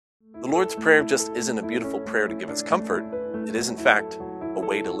Lord's Prayer just isn't a beautiful prayer to give us comfort. It is, in fact, a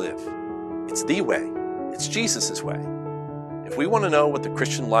way to live. It's the way. It's Jesus' way. If we want to know what the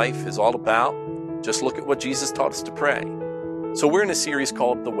Christian life is all about, just look at what Jesus taught us to pray. So we're in a series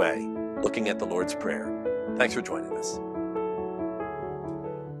called The Way, looking at the Lord's Prayer. Thanks for joining us.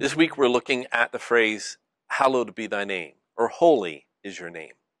 This week we're looking at the phrase, Hallowed be thy name, or holy is your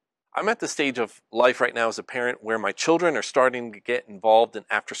name. I'm at the stage of life right now as a parent where my children are starting to get involved in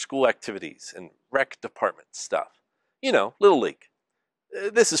after-school activities and rec department stuff. You know, Little League.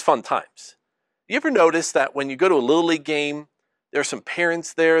 This is fun times. You ever notice that when you go to a Little League game, there are some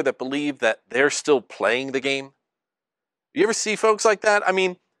parents there that believe that they're still playing the game? You ever see folks like that? I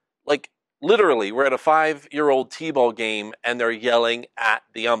mean, like literally, we're at a 5-year-old T-ball game and they're yelling at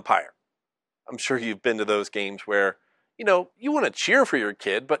the umpire. I'm sure you've been to those games where, you know, you want to cheer for your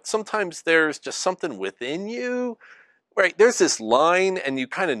kid, but sometimes there's just something within you, right? There's this line and you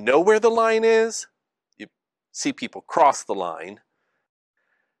kind of know where the line is. You see people cross the line.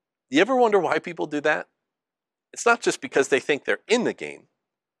 You ever wonder why people do that? It's not just because they think they're in the game.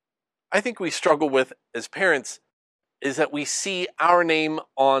 I think we struggle with, as parents, is that we see our name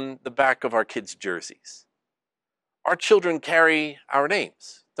on the back of our kids' jerseys. Our children carry our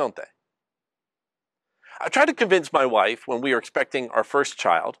names, don't they? I tried to convince my wife when we were expecting our first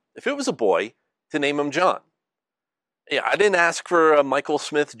child, if it was a boy, to name him John. Yeah, I didn't ask for a Michael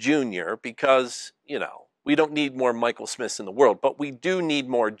Smith Jr. because, you know, we don't need more Michael Smiths in the world, but we do need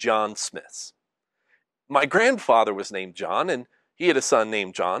more John Smiths. My grandfather was named John, and he had a son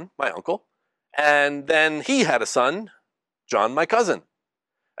named John, my uncle, and then he had a son, John, my cousin.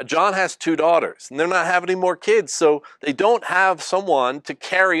 John has 2 daughters, and they're not having any more kids, so they don't have someone to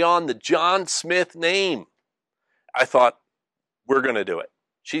carry on the John Smith name. I thought, we're going to do it.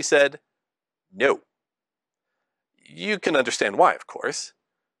 She said, no. You can understand why, of course.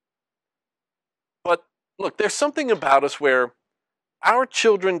 But look, there's something about us where our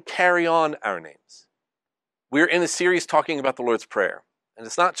children carry on our names. We're in a series talking about the Lord's Prayer, and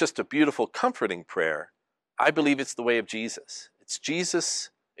it's not just a beautiful, comforting prayer. I believe it's the way of Jesus. It's Jesus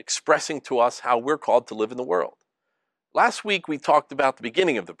expressing to us how we're called to live in the world. Last week, we talked about the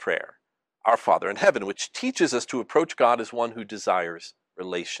beginning of the prayer, Our Father in Heaven, which teaches us to approach God as one who desires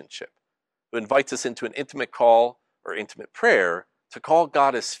relationship, who invites us into an intimate call or intimate prayer to call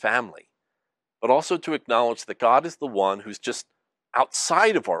God as family, but also to acknowledge that God is the one who's just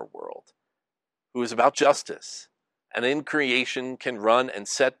outside of our world, who is about justice, and in creation can run and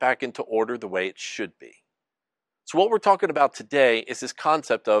set back into order the way it should be. So what we're talking about today is this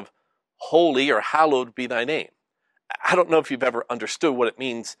concept of holy or hallowed be thy name. I don't know if you've ever understood what it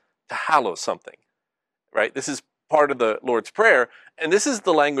means to hallow something, right? This is part of the Lord's Prayer, and this is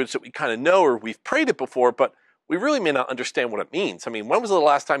the language that we kind of know or we've prayed it before, but we really may not understand what it means. I mean, when was the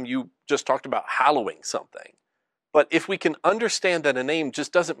last time you just talked about hallowing something? But if we can understand that a name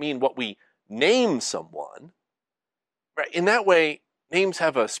just doesn't mean what we name someone, right? In that way, names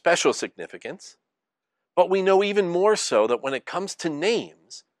have a special significance, but we know even more so that when it comes to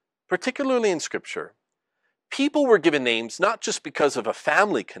names, particularly in Scripture, people were given names not just because of a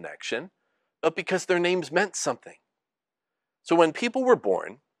family connection, but because their names meant something. So when people were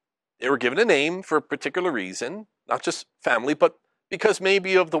born, they were given a name for a particular reason, not just family, but because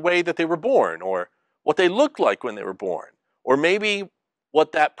maybe of the way that they were born, or what they looked like when they were born, or maybe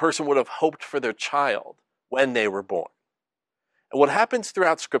what that person would have hoped for their child when they were born. And what happens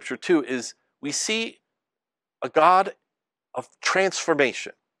throughout Scripture, too, is we see a God of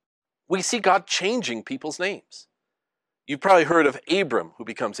transformation. We see God changing people's names. You've probably heard of Abram, who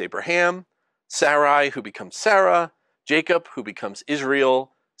becomes Abraham, Sarai, who becomes Sarah, Jacob, who becomes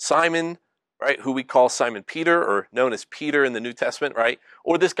Israel, Simon, right, who we call Simon Peter, or known as Peter in the New Testament, right?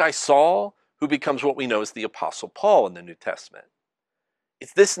 Or this guy Saul, who becomes what we know as the Apostle Paul in the New Testament.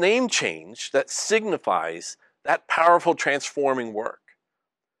 It's this name change that signifies that powerful transforming work.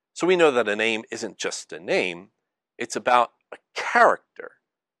 So we know that a name isn't just a name, it's about a character.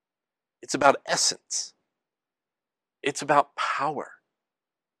 It's about essence. It's about power.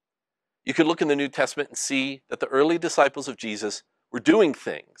 You could look in the New Testament and see that the early disciples of Jesus were doing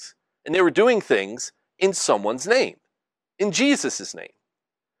things, and they were doing things in someone's name, in Jesus' name.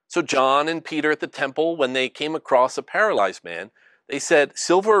 So John and Peter at the temple, when they came across a paralyzed man, they said,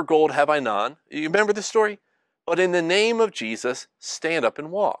 "Silver or gold have I none." You remember the story? "But in the name of Jesus, stand up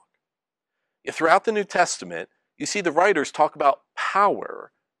and walk." Throughout the New Testament, you see the writers talk about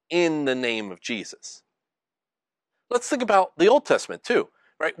power in the name of Jesus. Let's think about the Old Testament too,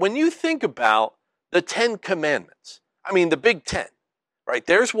 right? When you think about the 10 Commandments, I mean the Big 10, right?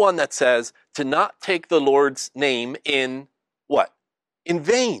 There's one that says to not take the Lord's name in what? In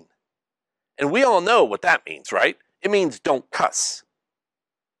vain. And we all know what that means, right? It means don't cuss.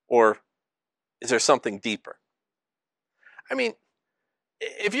 Or is there something deeper? I mean,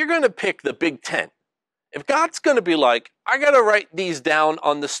 if you're going to pick the big 10, if God's going to be like, I got to write these down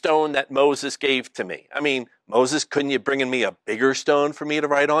on the stone that Moses gave to me. I mean, Moses, couldn't you bring me a bigger stone for me to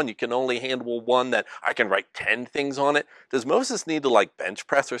write on? You can only handle one that I can write 10 things on it. Does Moses need to like bench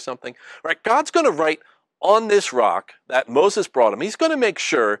press or something? Right? God's going to write on this rock that Moses brought him. He's going to make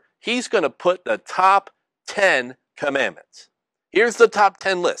sure he's going to put the top 10 commandments. Here's the top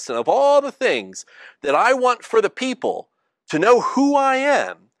 10 list. And of all the things that I want for the people to know who I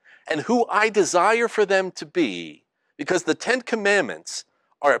am, and who I desire for them to be, because the 10 Commandments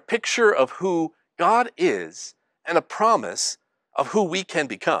are a picture of who God is and a promise of who we can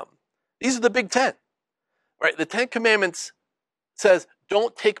become. These are the big 10, right? The 10 Commandments says,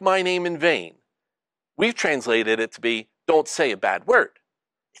 don't take my name in vain. We've translated it to be, don't say a bad word.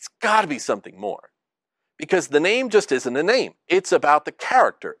 It's got to be something more, because the name just isn't a name. It's about the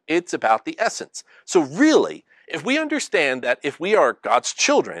character. It's about the essence. So really, if we understand that if we are God's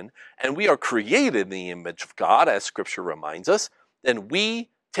children and we are created in the image of God, as Scripture reminds us, then we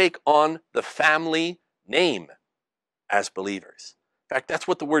take on the family name as believers. In fact, that's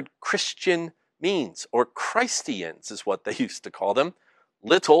what the word Christian means, or Christians is what they used to call them,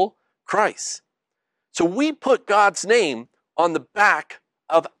 little Christ. So we put God's name on the back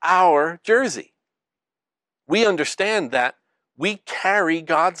of our jersey. We understand that we carry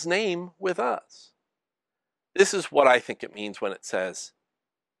God's name with us. This is what I think it means when it says,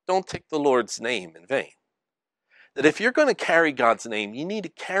 don't take the Lord's name in vain. That if you're going to carry God's name, you need to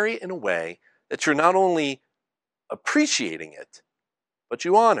carry it in a way that you're not only appreciating it, but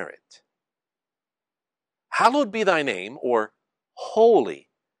you honor it. Hallowed be thy name, or holy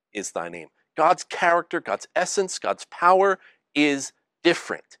is thy name. God's character, God's essence, God's power is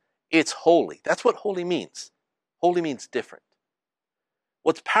different. It's holy. That's what holy means. Holy means different.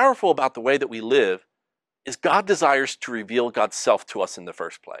 What's powerful about the way that we live is God desires to reveal God's self to us in the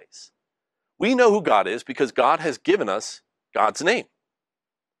first place. We know who God is because God has given us God's name.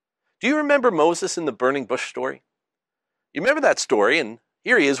 Do you remember Moses in the burning bush story? You remember that story, and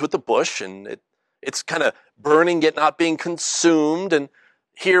here he is with the bush, and it's kind of burning yet not being consumed, and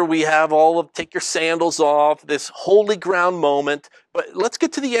here we have all of take your sandals off, this holy ground moment. But let's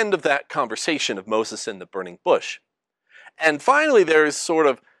get to the end of that conversation of Moses in the burning bush. And finally, there is sort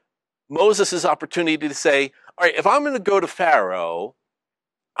of Moses' opportunity to say, all right, if I'm going to go to Pharaoh,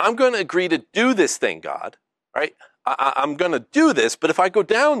 I'm going to agree to do this thing, God, right? I'm going to do this, but if I go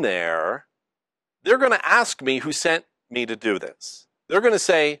down there, they're going to ask me who sent me to do this. They're going to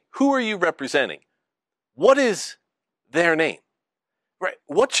say, who are you representing? What is their name? Right?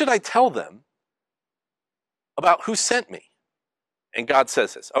 What should I tell them about who sent me? And God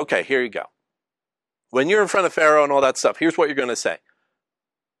says this. Okay, here you go. When you're in front of Pharaoh and all that stuff, here's what you're going to say.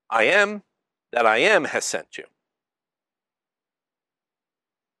 I am that I am has sent you.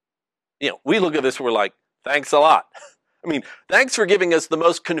 We look at this, we're like, thanks a lot. I mean, thanks for giving us the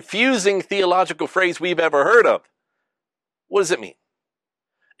most confusing theological phrase we've ever heard of. What does it mean?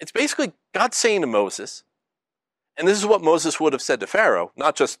 It's basically God saying to Moses, and this is what Moses would have said to Pharaoh,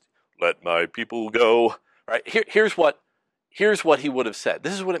 not just, let my people go. Right? Here's what he would have said.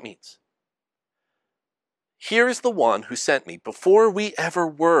 This is what it means. Here is the one who sent me. Before we ever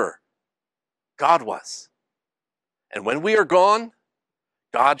were, God was. And when we are gone,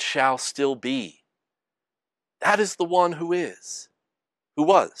 God shall still be. That is the one who is, who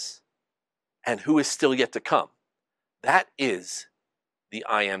was, and who is still yet to come. That is the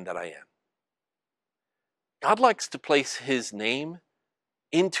I am that I am. God likes to place his name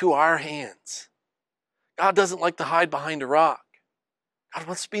into our hands. God doesn't like to hide behind a rock. God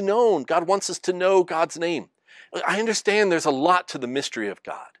wants to be known. God wants us to know God's name. I understand there's a lot to the mystery of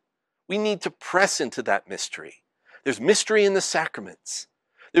God. We need to press into that mystery. There's mystery in the sacraments.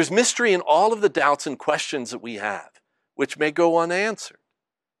 There's mystery in all of the doubts and questions that we have, which may go unanswered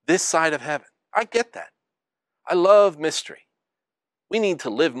this side of heaven. I get that. I love mystery. We need to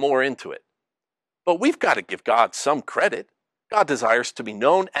live more into it. But we've got to give God some credit. God desires to be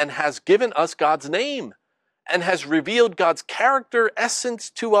known and has given us God's name and has revealed God's character, essence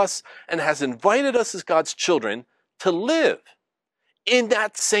to us, and has invited us as God's children to live in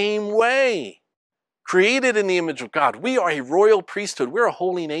that same way. Created in the image of God. We are a royal priesthood. We're a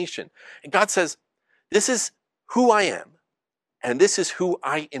holy nation. And God says, this is who I am, and this is who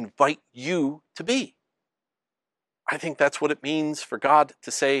I invite you to be. I think that's what it means for God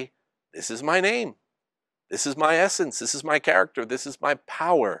to say, this is my name. This is my essence. This is my character. This is my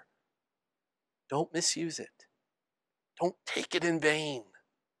power. Don't misuse it. Don't take it in vain.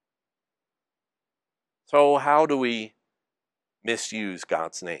 So how do we misuse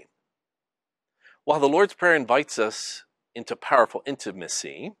God's name? While the Lord's Prayer invites us into powerful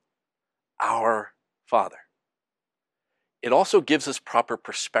intimacy, our Father, it also gives us proper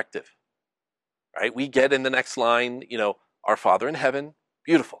perspective, right? We get in the next line, our Father in heaven,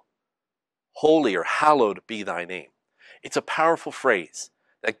 beautiful. Holy or hallowed be thy name. It's a powerful phrase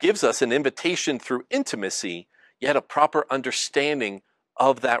that gives us an invitation through intimacy, yet a proper understanding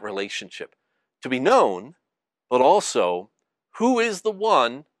of that relationship. To be known, but also, who is the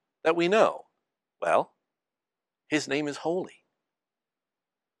one that we know? Well, his name is holy.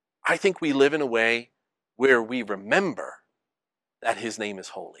 I think we live in a way where we remember that his name is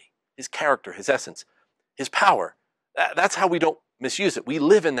holy. His character, his essence, his power. That's how we don't misuse it. We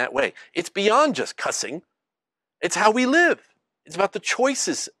live in that way. It's beyond just cussing. It's how we live. It's about the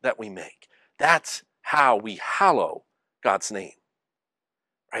choices that we make. That's how we hallow God's name,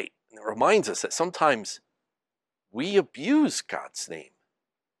 right? And it reminds us that sometimes we abuse God's name.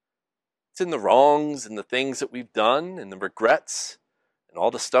 It's in the wrongs and the things that we've done and the regrets and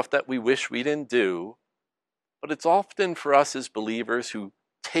all the stuff that we wish we didn't do. But it's often for us as believers who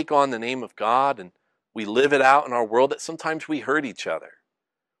take on the name of God and we live it out in our world that sometimes we hurt each other.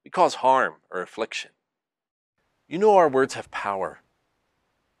 We cause harm or affliction. Our words have power.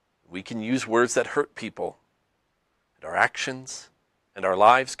 We can use words that hurt people. And our actions and our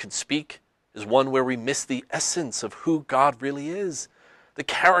lives can speak as one where we miss the essence of who God really is. The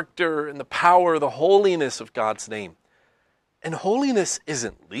character and the power, the holiness of God's name. And holiness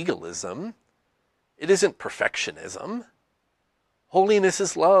isn't legalism. It isn't perfectionism. Holiness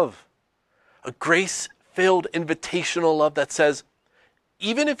is love. A grace-filled invitational love that says,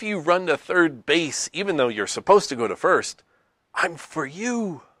 even if you run to third base, even though you're supposed to go to first, I'm for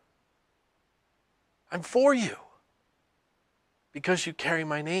you. I'm for you. Because you carry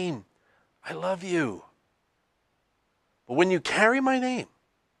my name. I love you. But when you carry my name,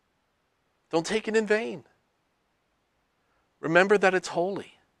 don't take it in vain. Remember that it's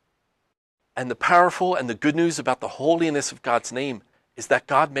holy. And the powerful and the good news about the holiness of God's name is that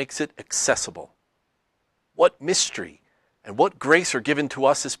God makes it accessible. What mystery and what grace are given to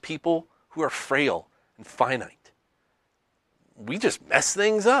us as people who are frail and finite. We just mess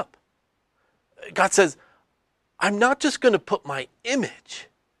things up. God says, I'm not just going to put my image,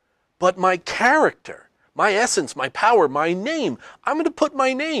 but my character, my essence, my power, my name. I'm going to put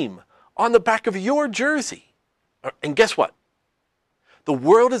my name on the back of your jersey. And guess what? The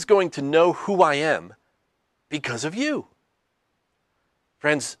world is going to know who I am because of you.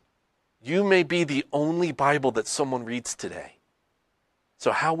 Friends, you may be the only Bible that someone reads today.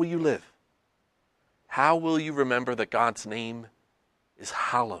 So how will you live? How will you remember that God's name is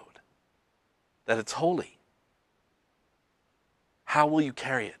hallowed? That it's holy? How will you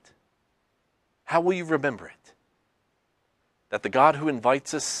carry it? How will you remember it? That the God who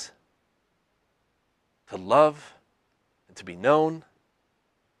invites us to love and to be known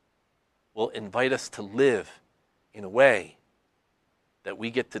will invite us to live in a way that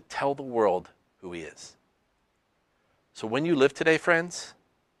we get to tell the world who he is. So when you live today, friends,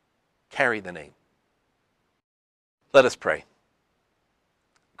 carry the name. Let us pray.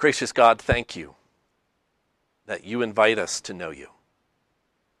 Gracious God, thank you that you invite us to know you,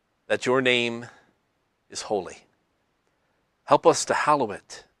 that your name is holy. Help us to hallow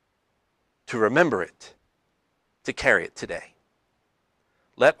it, to remember it, to carry it today.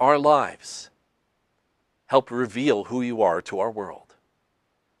 Let our lives help reveal who you are to our world.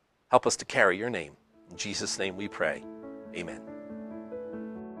 Help us to carry your name. In Jesus' name we pray. Amen.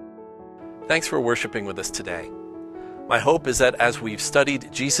 Thanks for worshiping with us today. My hope is that as we've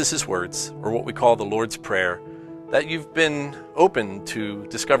studied Jesus' words, or what we call the Lord's Prayer, that you've been open to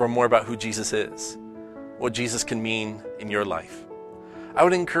discover more about who Jesus is, what Jesus can mean in your life. I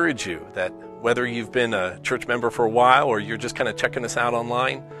would encourage you that whether you've been a church member for a while or you're just kind of checking us out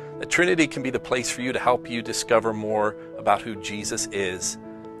online, that Trinity can be the place for you to help you discover more about who Jesus is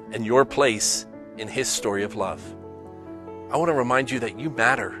and your place in his story of love. I want to remind you that you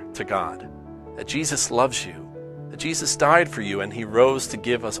matter to God, that Jesus loves you, that Jesus died for you and he rose to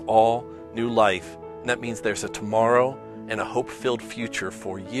give us all new life. And that means there's a tomorrow and a hope-filled future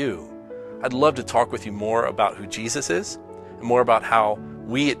for you. I'd love to talk with you more about who Jesus is and more about how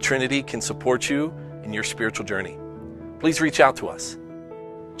we at Trinity can support you in your spiritual journey. Please reach out to us.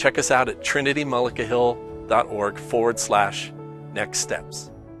 Check us out at trinitymullacahill.org/next steps.